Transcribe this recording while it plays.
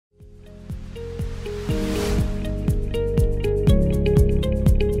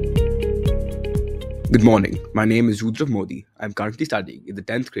Good morning. My name is Rudrav Modi. I am currently studying in the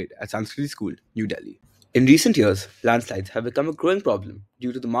 10th grade at Sanskriti School, New Delhi. In recent years, landslides have become a growing problem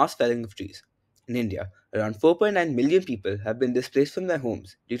due to the mass felling of trees. In India, around 4.9 million people have been displaced from their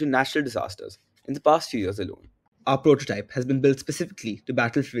homes due to natural disasters in the past few years alone. Our prototype has been built specifically to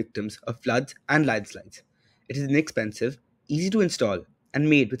battle victims of floods and landslides. It is inexpensive, easy to install, and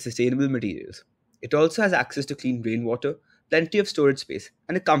made with sustainable materials. It also has access to clean rainwater, plenty of storage space,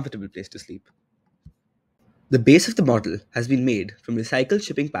 and a comfortable place to sleep. The base of the model has been made from recycled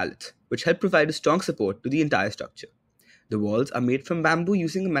shipping pallets, which help provide a strong support to the entire structure. The walls are made from bamboo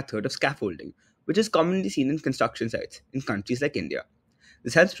using a method of scaffolding, which is commonly seen in construction sites in countries like India.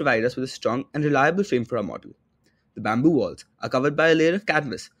 This helps provide us with a strong and reliable frame for our model. The bamboo walls are covered by a layer of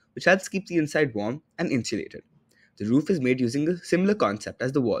canvas, which helps keep the inside warm and insulated. The roof is made using a similar concept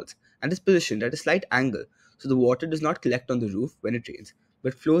as the walls and is positioned at a slight angle so the water does not collect on the roof when it rains,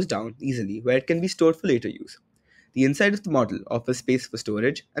 but flows down easily where it can be stored for later use. The inside of the model offers space for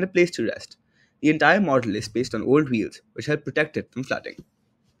storage and a place to rest. The entire model is based on old wheels, which help protect it from flooding.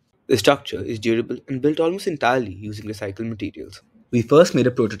 The structure is durable and built almost entirely using recycled materials. We first made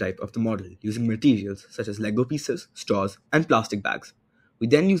a prototype of the model using materials such as Lego pieces, straws, and plastic bags. We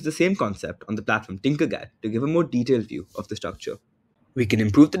then used the same concept on the platform Tinkercad to give a more detailed view of the structure. We can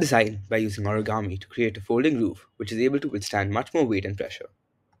improve the design by using origami to create a folding roof which is able to withstand much more weight and pressure.